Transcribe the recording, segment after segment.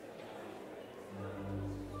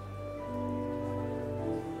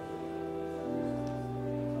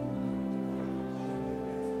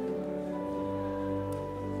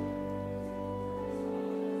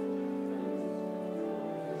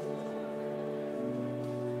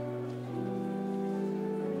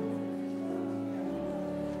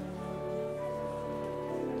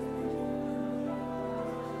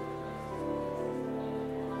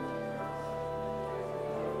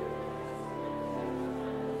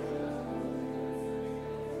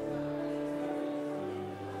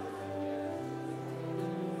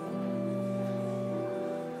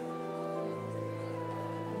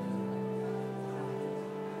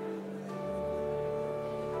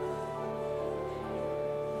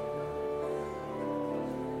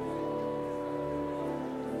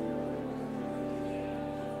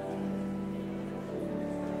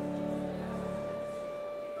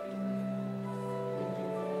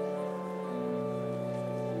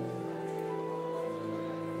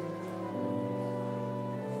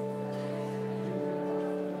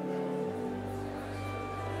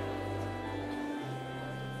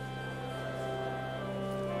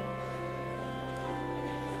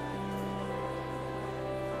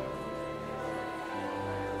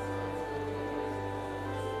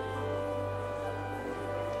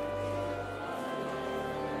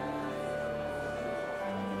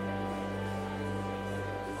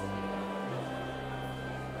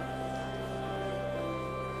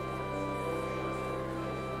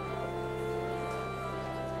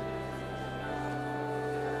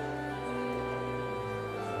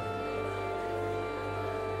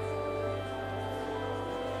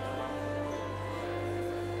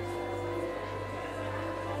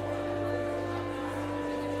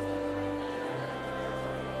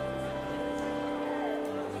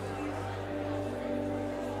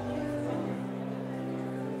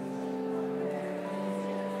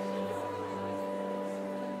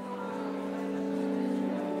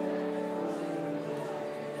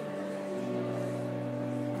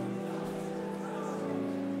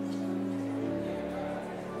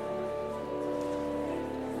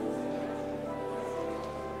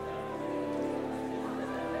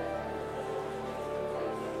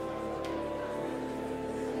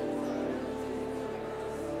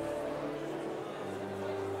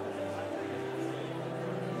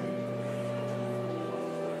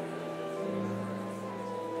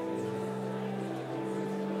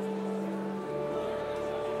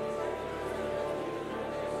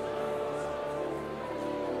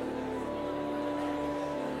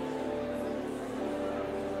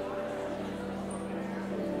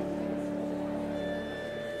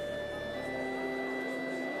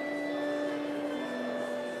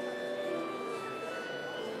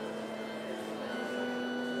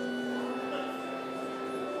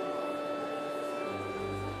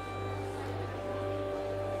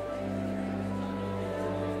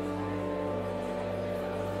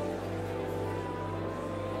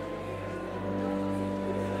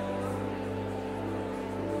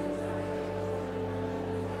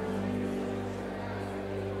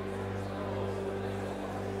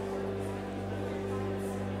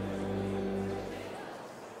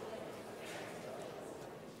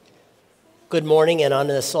Good morning, and on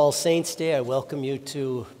this All Saints' Day, I welcome you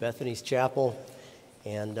to Bethany's Chapel.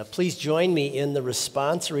 And please join me in the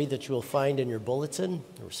responsory that you will find in your bulletin,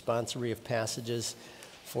 the responsory of passages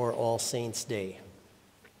for All Saints' Day.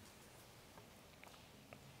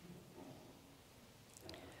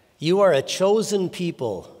 You are a chosen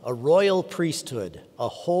people, a royal priesthood, a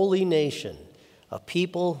holy nation, a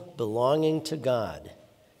people belonging to God,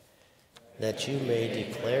 that you may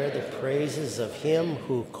declare the praises of him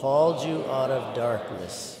who called you out of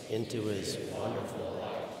darkness into his wonderful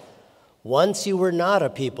light. Once you were not a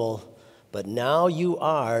people, but now you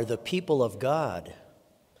are the people of God.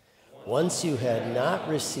 Once you had not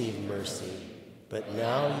received mercy, but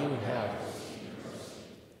now you have.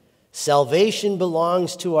 Salvation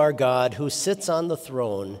belongs to our God who sits on the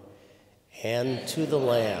throne and to the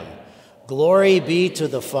Lamb. Glory be to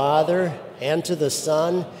the Father and to the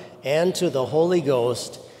Son and to the Holy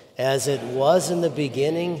Ghost, as it was in the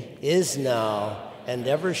beginning, is now, and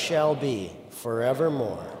ever shall be,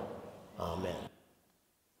 forevermore. Amen.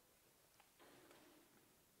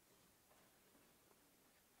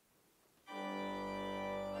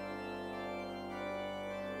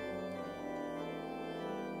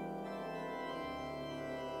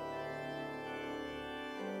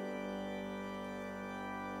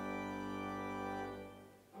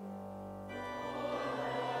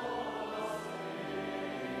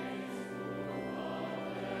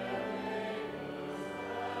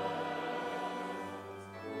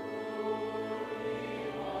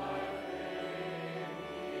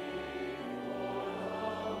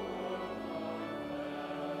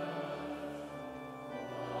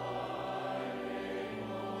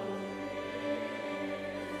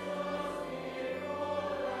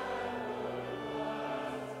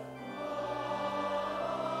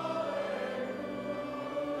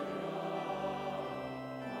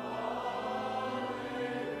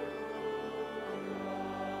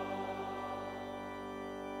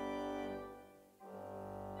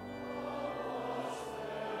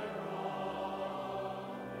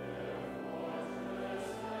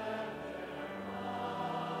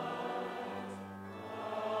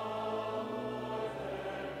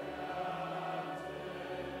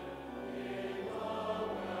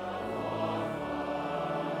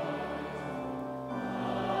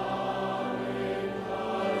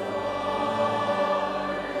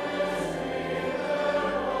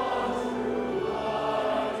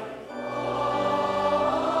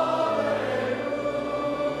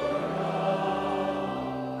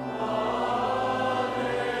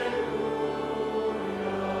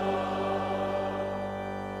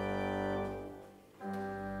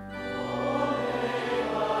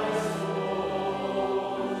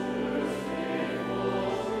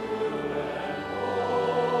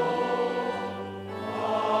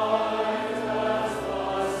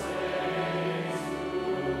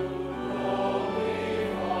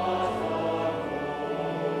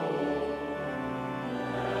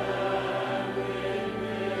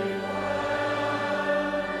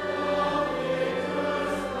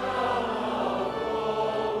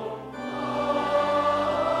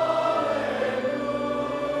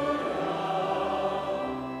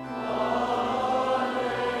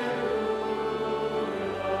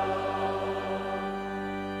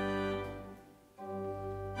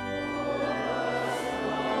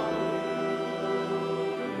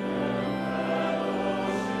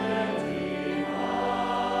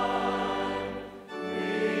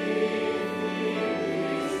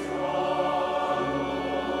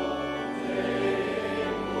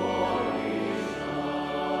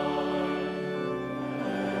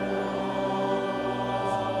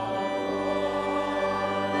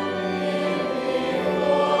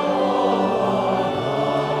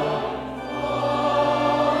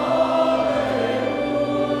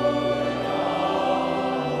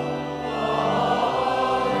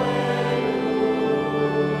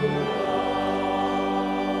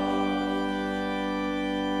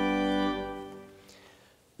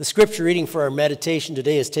 The scripture reading for our meditation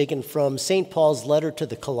today is taken from St. Paul's letter to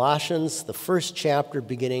the Colossians, the first chapter,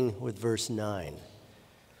 beginning with verse 9.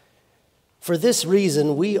 For this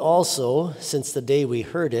reason, we also, since the day we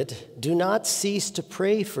heard it, do not cease to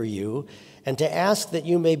pray for you and to ask that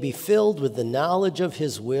you may be filled with the knowledge of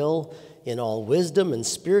his will in all wisdom and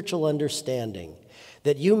spiritual understanding,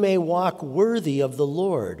 that you may walk worthy of the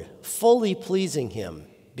Lord, fully pleasing him,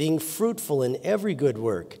 being fruitful in every good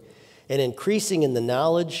work, and increasing in the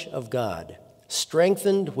knowledge of God,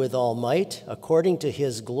 strengthened with all might according to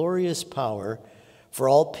his glorious power, for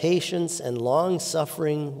all patience and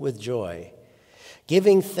long-suffering with joy,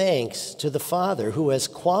 giving thanks to the Father who has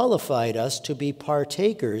qualified us to be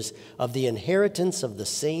partakers of the inheritance of the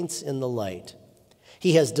saints in the light.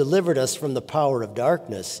 He has delivered us from the power of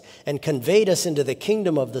darkness and conveyed us into the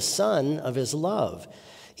kingdom of the Son of his love,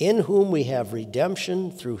 in whom we have redemption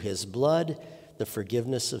through his blood, the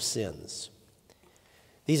forgiveness of sins.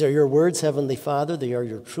 These are your words, Heavenly Father. They are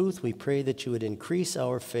your truth. We pray that you would increase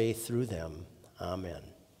our faith through them. Amen.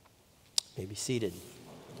 You may be seated.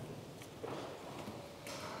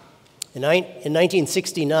 In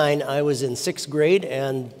 1969, I was in 6th grade,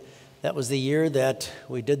 and that was the year that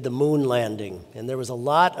we did the moon landing. And there was a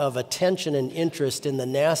lot of attention and interest in the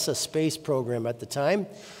NASA space program at the time.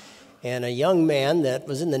 And a young man that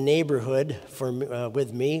was in the neighborhood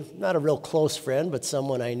with me, not a real close friend, but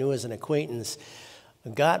someone I knew as an acquaintance,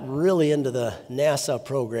 got really into the NASA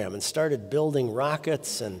program and started building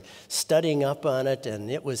rockets and studying up on it. And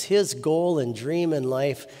it was his goal and dream in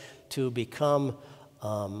life to become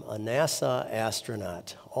a NASA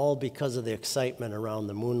astronaut, all because of the excitement around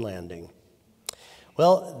the moon landing.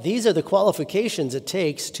 Well, these are the qualifications it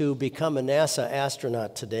takes to become a NASA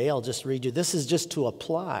astronaut today. I'll just read you. This is just to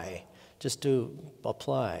apply. You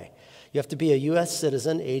have to be a U.S.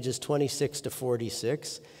 citizen, ages 26 to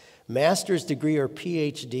 46, master's degree or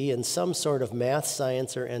PhD in some sort of math,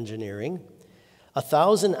 science, or engineering,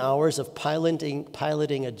 1,000 hours of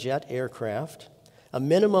piloting a jet aircraft, a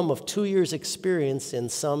minimum of 2 years experience in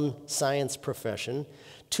some science profession,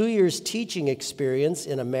 2 years teaching experience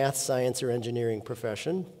in a math, science, or engineering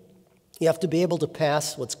profession. You have to be able to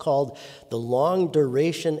pass what's called the Long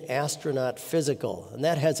Duration Astronaut Physical, and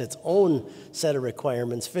that has its own set of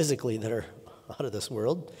requirements physically that are out of this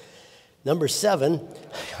world. Number 7,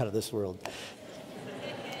 out of this world.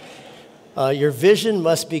 Your vision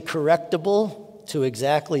must be correctable to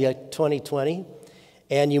exactly 20/20.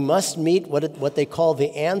 And you must meet what they call the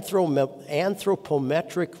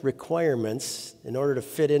anthropometric requirements in order to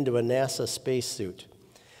fit into a NASA spacesuit.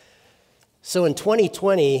 So in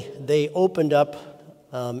 2020, they opened up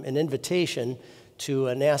an invitation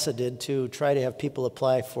NASA did to try to have people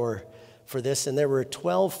apply for this. And there were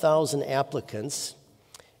 12,000 applicants.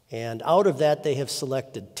 And out of that, they have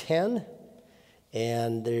selected 10.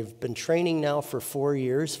 And they've been training now for 4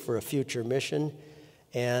 years for a future mission.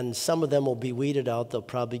 And some of them will be weeded out. They'll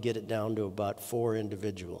probably get it down to about 4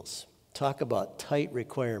 individuals. Talk about tight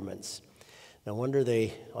requirements. No wonder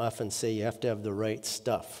they often say you have to have the right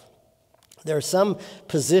stuff. There are some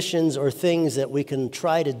positions or things that we can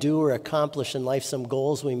try to do or accomplish in life, some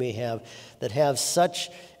goals we may have, that have such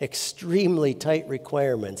extremely tight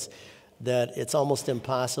requirements that it's almost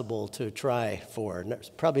impossible to try for. And there's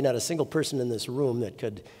probably not a single person in this room that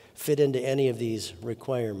could fit into any of these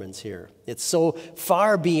requirements here. It's so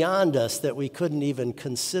far beyond us that we couldn't even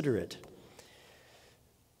consider it.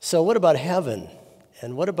 So what about heaven?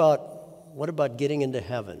 And what about getting into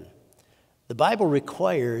heaven? The Bible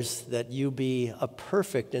requires that you be a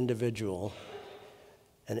perfect individual,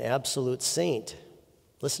 an absolute saint.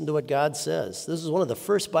 Listen to what God says. This is one of the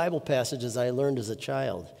first Bible passages I learned as a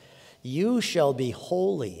child. You shall be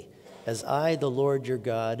holy as I, the Lord your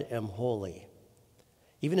God, am holy.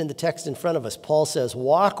 Even in the text in front of us, Paul says,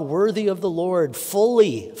 walk worthy of the Lord,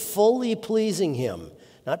 fully pleasing him.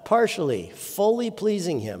 Not partially, fully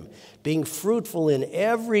pleasing him, being fruitful in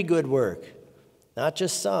every good work. Not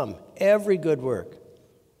just some, every good work.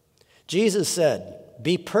 Jesus said,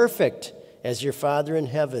 be perfect as your Father in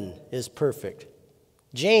heaven is perfect.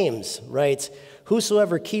 James writes,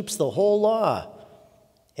 whosoever keeps the whole law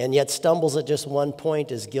and yet stumbles at just one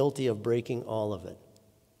point is guilty of breaking all of it.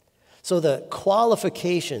 So the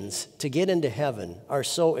qualifications to get into heaven are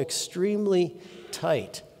so extremely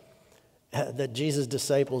tight that Jesus'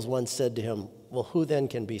 disciples once said to him, well, who then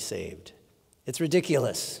can be saved? It's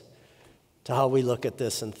ridiculous to how we look at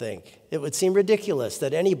this and think. It would seem ridiculous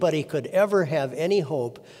that anybody could ever have any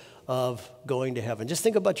hope of going to heaven. Just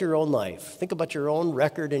think about your own life. Think about your own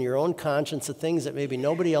record and your own conscience, the things that maybe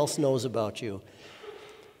nobody else knows about you.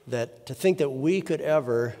 That to think that we could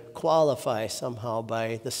ever qualify somehow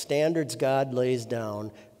by the standards God lays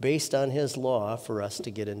down based on his law for us to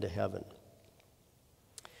get into heaven.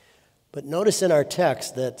 But notice in our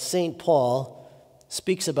text that St. Paul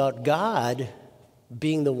speaks about God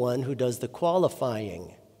being the one who does the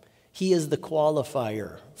qualifying. He is the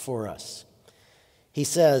qualifier for us. He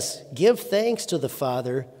says, give thanks to the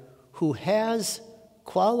Father who has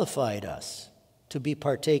qualified us to be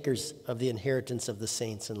partakers of the inheritance of the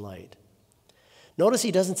saints in light. Notice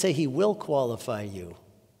he doesn't say he will qualify you.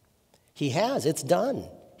 He has. It's done.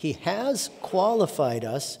 He has qualified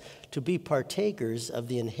us to be partakers of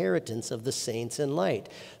the inheritance of the saints in light.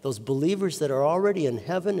 Those believers that are already in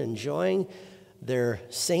heaven enjoying their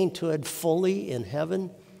sainthood fully in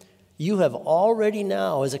heaven, you have already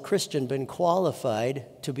now, as a Christian, been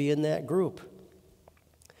qualified to be in that group.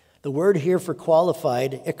 The word here for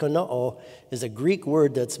qualified, ekonoo, is a Greek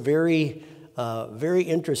word that's very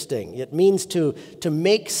interesting. It means to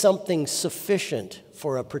make something sufficient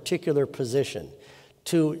for a particular position,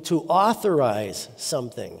 to authorize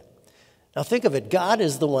something. Now think of it, God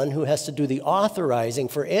is the one who has to do the authorizing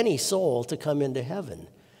for any soul to come into heaven.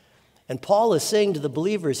 And Paul is saying to the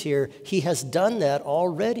believers here, he has done that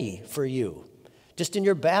already for you. Just in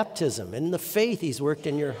your baptism, in the faith he's worked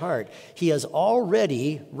in your heart. He has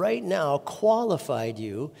already, right now, qualified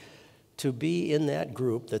you to be in that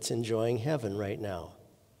group that's enjoying heaven right now.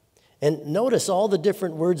 And notice all the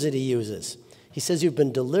different words that he uses. He says you've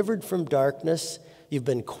been delivered from darkness, you've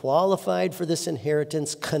been qualified for this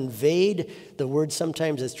inheritance, conveyed, the word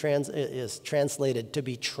sometimes is translated to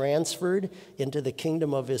be transferred into the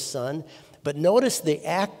kingdom of his Son. But notice the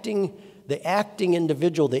acting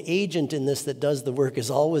individual, the agent in this that does the work is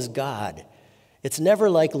always God. It's never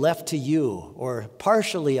like left to you or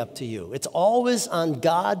partially up to you. It's always on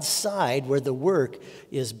God's side where the work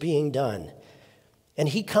is being done. And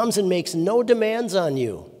he comes and makes no demands on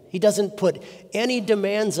you. He doesn't put any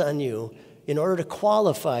demands on you in order to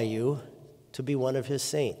qualify you to be one of his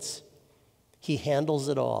saints. He handles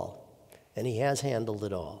it all, and he has handled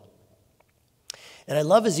it all. And I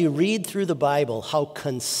love as you read through the Bible how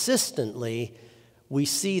consistently we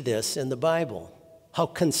see this in the Bible. How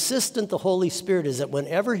consistent the Holy Spirit is that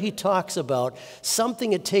whenever he talks about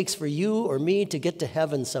something it takes for you or me to get to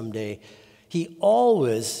heaven someday, he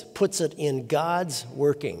always puts it in God's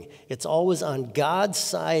working. It's always on God's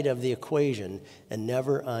side of the equation and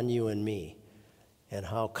never on you and me. And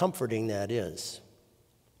how comforting that is.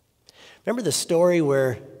 Remember the story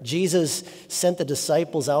where Jesus sent the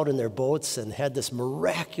disciples out in their boats and had this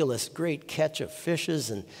miraculous great catch of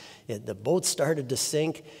fishes, and the boat started to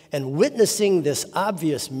sink. And witnessing this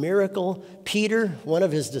obvious miracle, Peter, one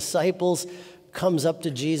of his disciples, comes up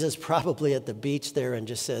to Jesus probably at the beach there and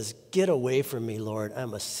just says, "Get away from me, Lord.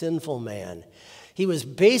 I'm a sinful man." He was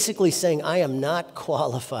basically saying, I am not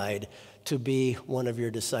qualified to be one of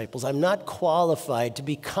your disciples. I'm not qualified to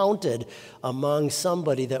be counted among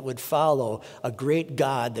somebody that would follow a great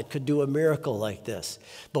God that could do a miracle like this.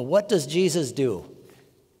 But what does Jesus do?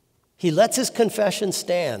 He lets his confession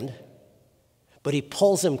stand, but he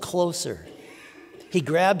pulls him closer. He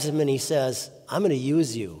grabs him and he says, I'm going to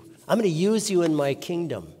use you. I'm going to use you in my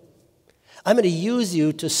kingdom. I'm going to use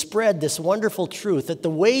you to spread this wonderful truth that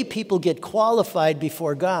the way people get qualified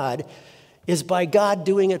before God is by God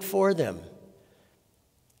doing it for them.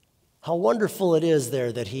 How wonderful it is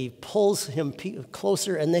there that he pulls him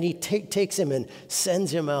closer and then he takes him and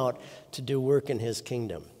sends him out to do work in his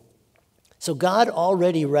kingdom. So God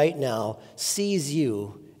already right now sees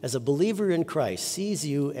you as a believer in Christ, sees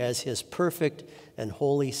you as his perfect and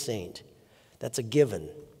holy saint. That's a given.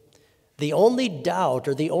 The only doubt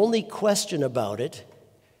or the only question about it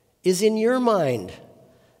is in your mind,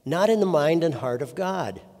 not in the mind and heart of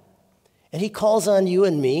God. And he calls on you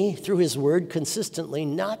and me through his word consistently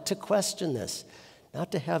not to question this,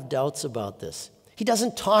 not to have doubts about this. He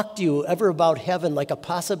doesn't talk to you ever about heaven like a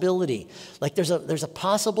possibility, like there's a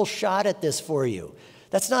possible shot at this for you.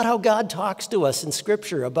 That's not how God talks to us in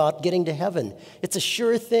Scripture about getting to heaven. It's a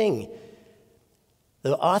sure thing.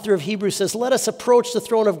 The author of Hebrews says, let us approach the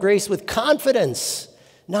throne of grace with confidence,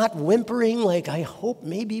 not whimpering like I hope,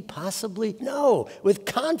 maybe, possibly. No, with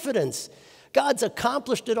confidence. God's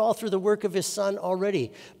accomplished it all through the work of his Son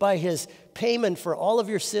already by his payment for all of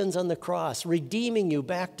your sins on the cross, redeeming you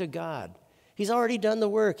back to God. He's already done the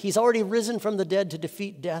work. He's already risen from the dead to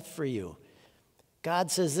defeat death for you.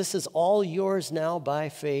 God says, this is all yours now by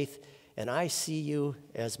faith, and I see you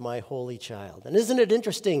as my holy child. And isn't it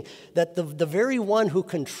interesting that the very one who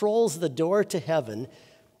controls the door to heaven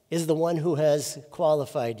is the one who has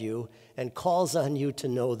qualified you and calls on you to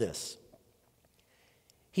know this.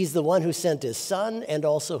 He's the one who sent his Son and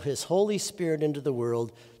also his Holy Spirit into the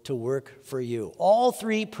world to work for you. All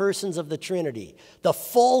three persons of the Trinity, the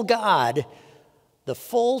full God, the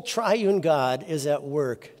full triune God is at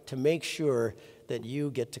work to make sure that you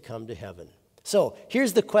get to come to heaven. So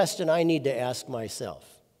here's the question I need to ask myself.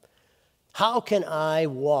 How can I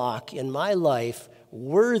walk in my life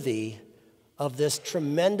worthy of this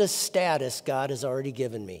tremendous status God has already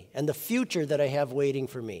given me and the future that I have waiting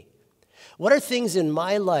for me? What are things in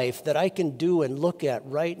my life that I can do and look at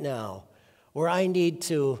right now where I need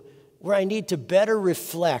to better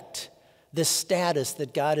reflect the status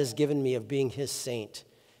that God has given me of being his saint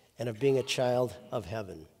and of being a child of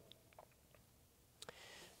heaven?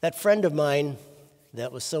 That friend of mine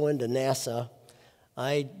that was so into NASA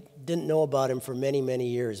I didn't know about him for many, many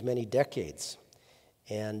years, many decades.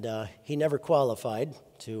 And he never qualified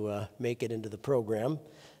to make it into the program,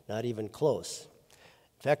 not even close.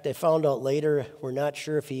 In fact, I found out later, we're not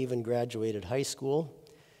sure if he even graduated high school.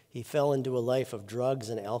 He fell into a life of drugs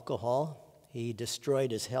and alcohol. He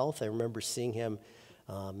destroyed his health. I remember seeing him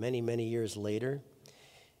many, many years later.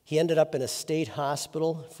 He ended up in a state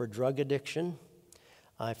hospital for drug addiction.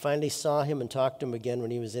 I finally saw him and talked to him again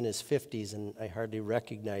when he was in his 50s, and I hardly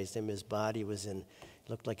recognized him. His body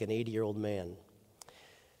looked like an 80-year-old man.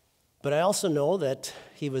 But I also know that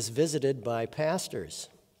he was visited by pastors,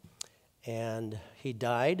 and he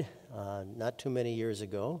died not too many years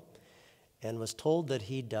ago, and was told that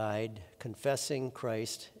he died confessing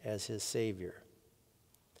Christ as his Savior.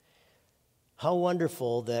 How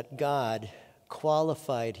wonderful that God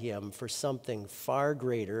qualified him for something far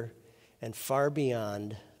greater and far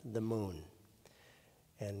beyond the moon.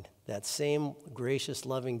 And that same gracious,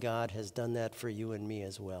 loving God has done that for you and me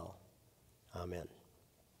as well. Amen.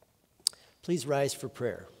 Please rise for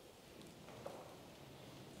prayer.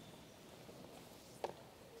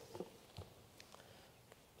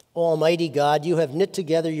 Almighty God, you have knit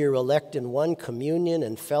together your elect in one communion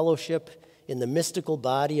and fellowship in the mystical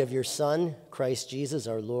body of your Son, Christ Jesus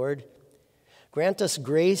our Lord. Grant us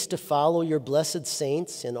grace to follow your blessed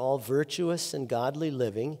saints in all virtuous and godly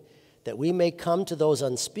living, that we may come to those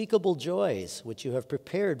unspeakable joys which you have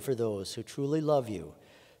prepared for those who truly love you.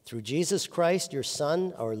 Through Jesus Christ, your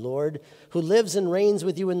Son, our Lord, who lives and reigns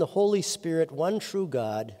with you in the Holy Spirit, one true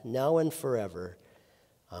God, now and forever.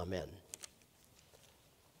 Amen.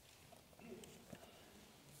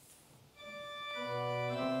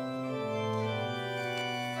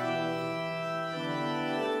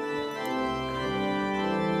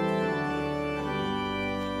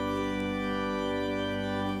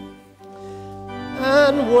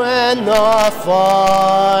 And when the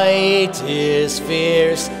fight is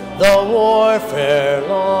fierce, the warfare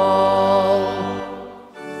long,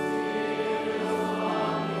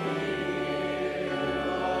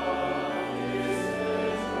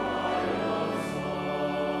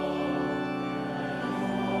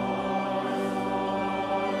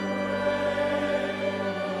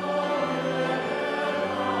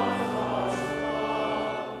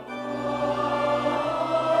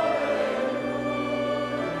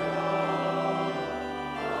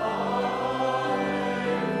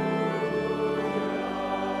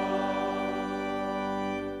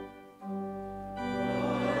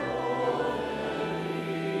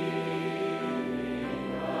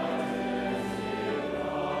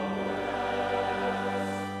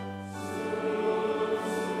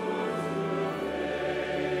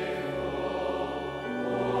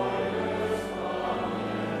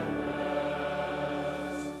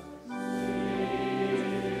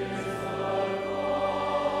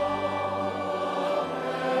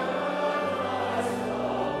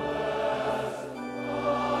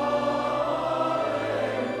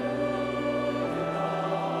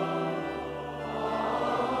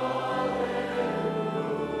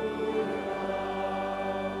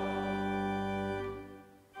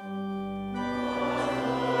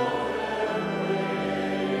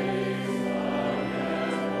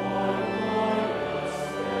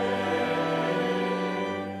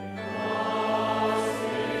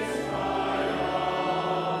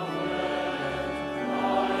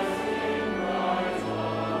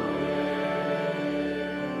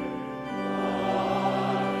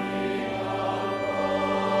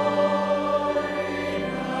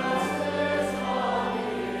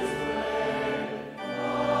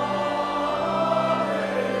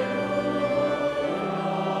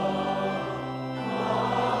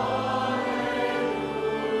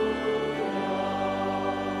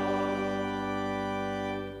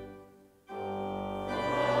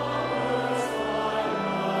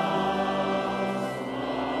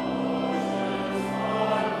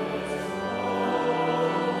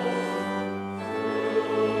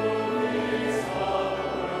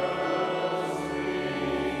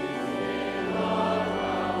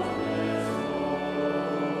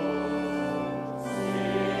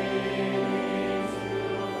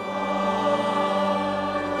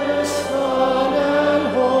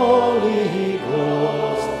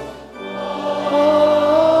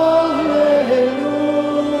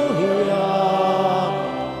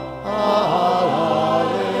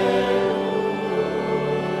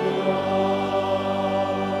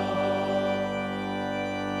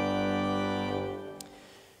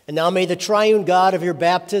 And now may the triune God of your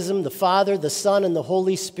baptism, the Father, the Son, and the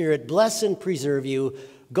Holy Spirit bless and preserve you.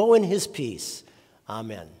 Go in his peace.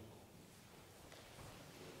 Amen.